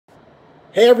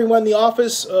Hey everyone, the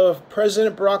office of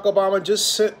President Barack Obama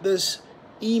just sent this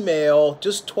email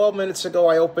just 12 minutes ago.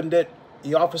 I opened it.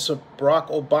 The office of Barack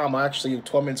Obama, actually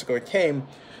 12 minutes ago it came.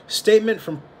 Statement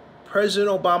from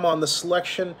President Obama on the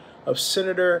selection of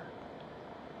Senator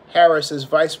Harris as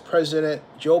Vice President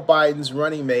Joe Biden's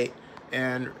running mate.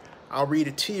 And I'll read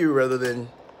it to you rather than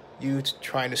you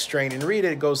trying to strain and read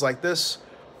it. It goes like this.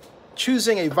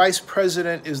 Choosing a vice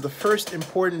president is the first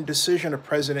important decision a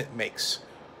president makes.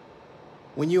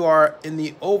 When you are in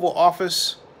the Oval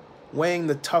Office, weighing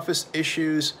the toughest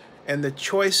issues, and the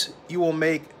choice you will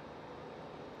make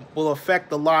will affect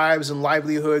the lives and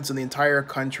livelihoods of the entire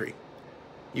country.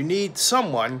 You need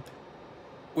someone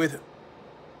with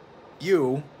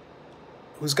you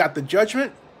who's got the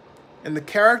judgment and the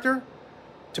character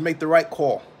to make the right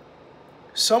call.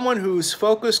 Someone whose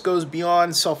focus goes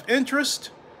beyond self-interest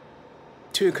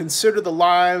to consider the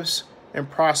lives and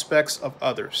prospects of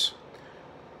others.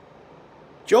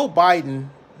 Joe Biden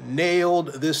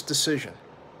nailed this decision.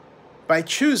 By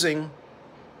choosing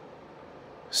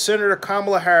Senator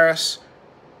Kamala Harris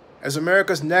as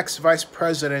America's next vice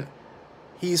president,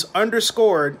 he's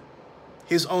underscored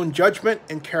his own judgment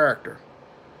and character.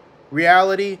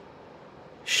 Reality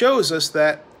shows us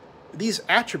that these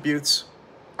attributes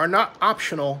are not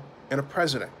optional in a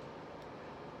president.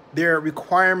 They're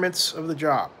requirements of the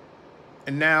job.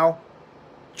 And now,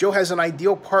 Joe has an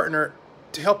ideal partner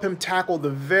to help him tackle the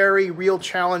very real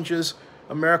challenges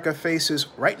America faces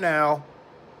right now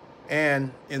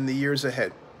and in the years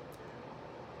ahead.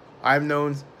 I've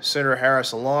known Senator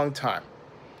Harris a long time.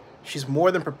 She's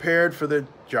more than prepared for the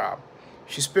job.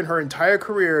 She spent her entire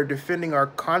career defending our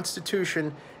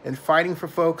Constitution and fighting for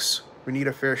folks who need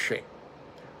a fair shake.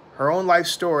 Her own life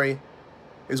story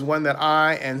is one that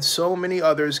I and so many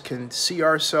others can see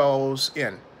ourselves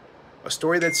in. A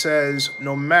story that says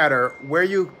no matter where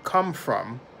you come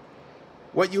from,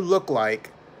 what you look like,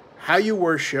 how you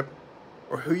worship,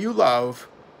 or who you love,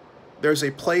 there's a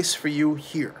place for you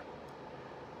here.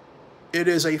 It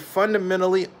is a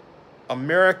fundamentally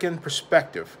American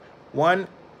perspective, one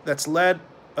that's led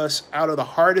us out of the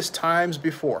hardest times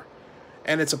before.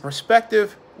 And it's a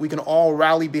perspective we can all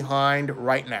rally behind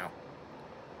right now.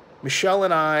 Michelle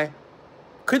and I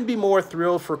couldn't be more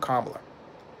thrilled for Kamala,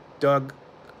 Doug,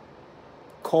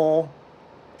 Cole,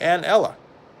 and Ella.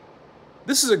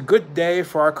 This is a good day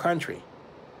for our country.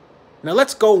 Now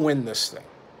let's go win this thing.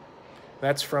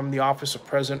 That's from the office of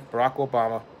President Barack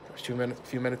Obama a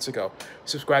few minutes ago.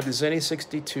 Subscribe to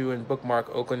Zenny62 and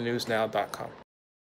bookmark oaklandnewsnow.com.